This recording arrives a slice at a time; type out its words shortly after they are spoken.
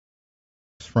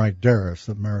Frank Darris,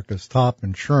 America's top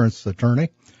insurance attorney.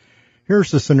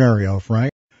 Here's the scenario,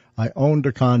 Frank. I owned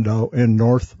a condo in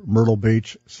North Myrtle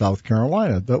Beach, South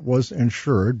Carolina that was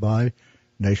insured by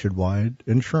Nationwide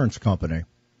Insurance Company.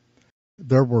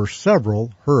 There were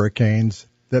several hurricanes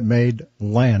that made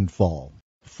landfall.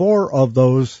 4 of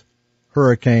those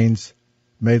hurricanes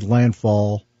made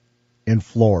landfall in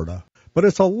Florida. But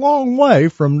it's a long way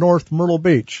from North Myrtle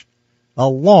Beach. A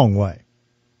long way.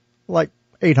 Like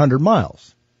 800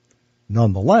 miles.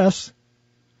 Nonetheless,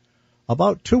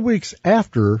 about 2 weeks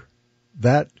after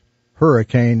that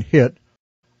hurricane hit,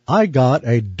 I got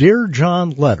a Dear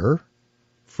John letter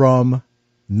from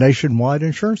Nationwide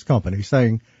Insurance Company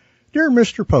saying, "Dear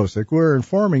Mr. Posick, we're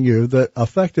informing you that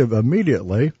effective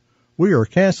immediately, we are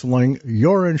canceling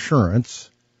your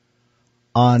insurance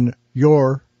on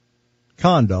your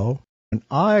condo." And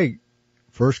I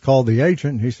first called the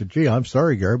agent, and he said, "Gee, I'm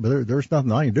sorry, Gary, but there's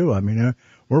nothing I can do. I mean,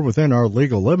 we're within our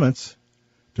legal limits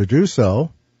to do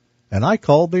so." And I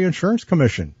called the insurance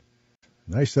commission.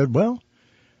 And they said, well,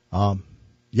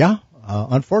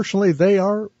 unfortunately, they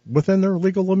are within their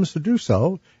legal limits to do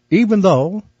so, even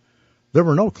though there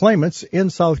were no claimants in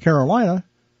South Carolina.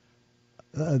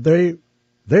 They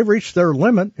reached their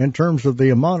limit in terms of the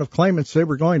amount of claimants they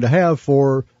were going to have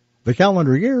for the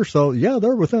calendar year. So, yeah,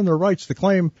 they're within their rights to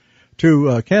claim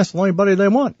to cancel anybody they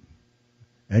want.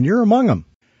 And you're among them.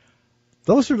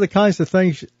 Those are the kinds of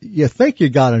things you think you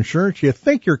got insurance, you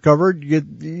think you're covered.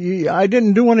 I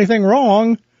didn't do anything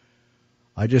wrong.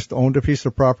 I just owned a piece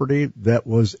of property that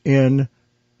was in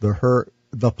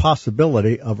the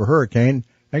possibility of a hurricane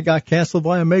and got canceled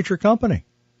by a major company.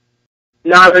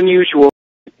 Not unusual.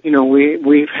 You know,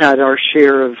 we've had our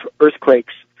share of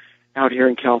earthquakes out here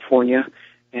in California,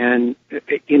 and,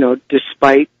 you know,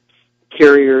 despite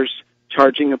carriers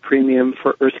charging a premium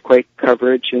for earthquake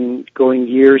coverage and going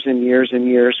years and years and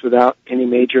years without any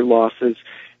major losses.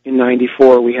 In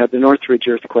 '94, we had the Northridge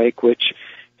earthquake, which,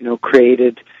 you know,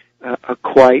 created a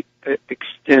quite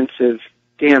extensive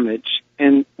damage.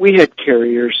 And we had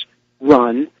carriers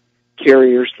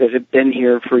that had been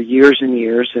here for years and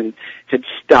years and had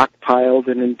stockpiled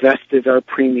and invested our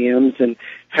premiums and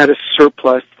had a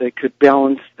surplus that could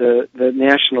balance the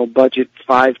national budget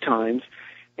 5 times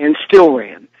and still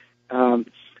ran.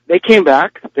 They came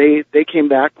back. They came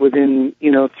back within,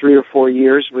 3 or 4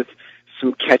 years with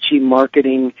some catchy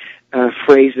marketing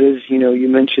phrases. You know, you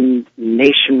mentioned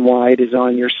Nationwide is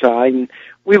on your side, and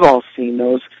we've all seen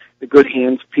those, the Good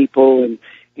Hands people and,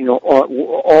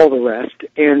 all the rest.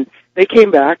 And they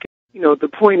came back. You know, the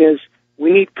point is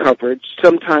we need coverage.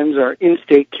 Sometimes our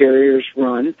in-state carriers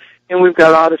run, and we've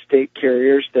got out-of-state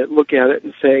carriers that look at it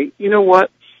and say, you know what?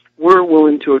 We're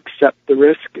willing to accept the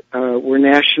risk. We're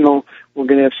national. We're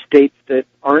going to have states that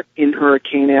aren't in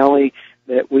Hurricane Alley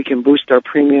that we can boost our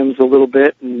premiums a little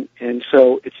bit. And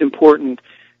so it's important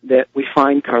that we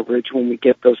find coverage when we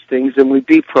get those things and we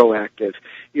be proactive.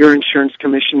 Your insurance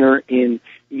commissioner in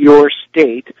your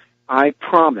state, I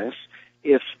promise,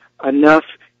 if enough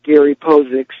Gary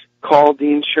Posicks called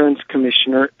the insurance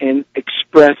commissioner and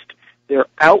expressed their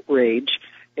outrage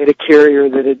at a carrier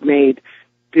that had made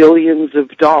billions of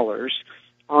dollars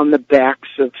on the backs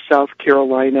of South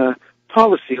Carolina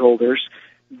policyholders,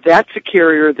 that's a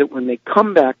carrier that when they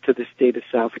come back to the state of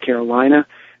South Carolina,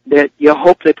 that you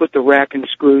hope they put the rack and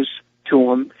screws to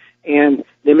them and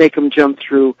they make them jump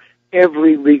through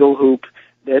every legal hoop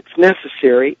that's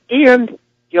necessary. And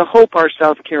you hope our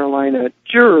South Carolina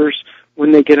jurors,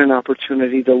 when they get an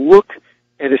opportunity to look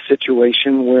at a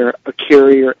situation where a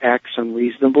carrier acts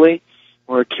unreasonably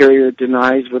or a carrier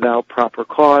denies without proper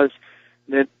cause,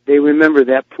 that they remember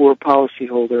that poor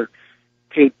policyholder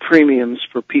paid premiums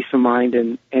for peace of mind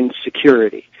and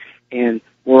security. And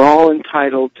we're all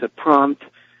entitled to prompt,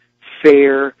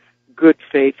 fair, good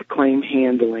faith claim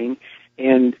handling,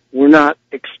 and we're not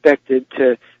expected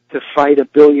to fight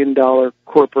 $1 billion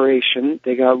corporation.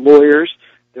 They got lawyers,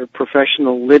 they're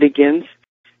professional litigants.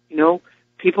 You know,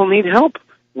 people need help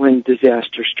when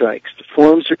disaster strikes. The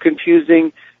forms are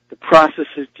confusing. The process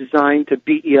is designed to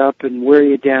beat you up and wear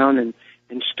you down and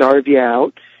starve you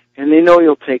out. And they know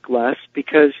you'll take less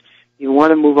because you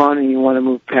want to move on and you want to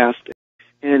move past it.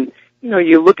 And,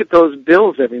 you look at those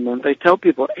bills every month. I tell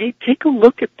people, hey, take a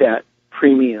look at that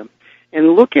premium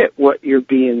and look at what you're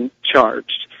being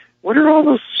charged. What are all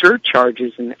those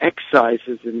surcharges and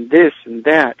excises and this and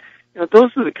that?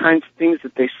 Those are the kinds of things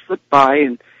that they slip by.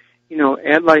 And,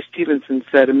 Adlai Stevenson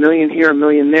said, $1 million here, $1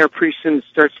 million there, pretty soon it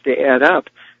starts to add up.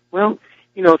 Well,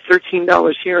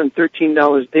 $13 here and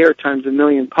 $13 there times 1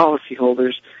 million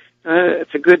policyholders.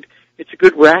 It's a good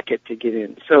racket to get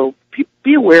in. So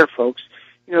be aware, folks.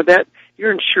 That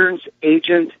your insurance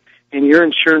agent and your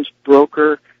insurance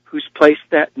broker who's placed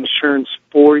that insurance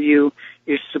for you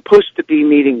is supposed to be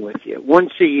meeting with you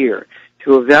once a year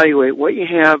to evaluate what you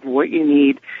have, what you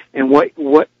need, and what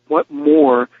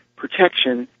more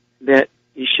protection that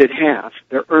you should have.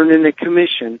 They're earning a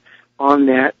commission on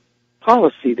that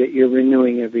policy that you're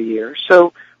renewing every year.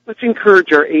 So let's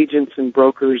encourage our agents and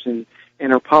brokers and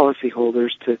our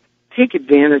policyholders to take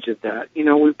advantage of that. You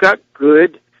know, we've got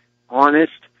good,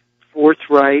 honest,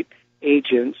 forthright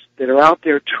agents that are out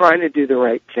there trying to do the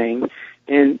right thing,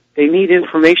 and they need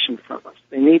information from us.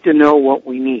 They need to know what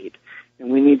we need, and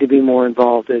we need to be more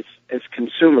involved as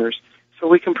consumers so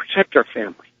we can protect our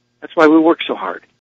family. That's why we work so hard.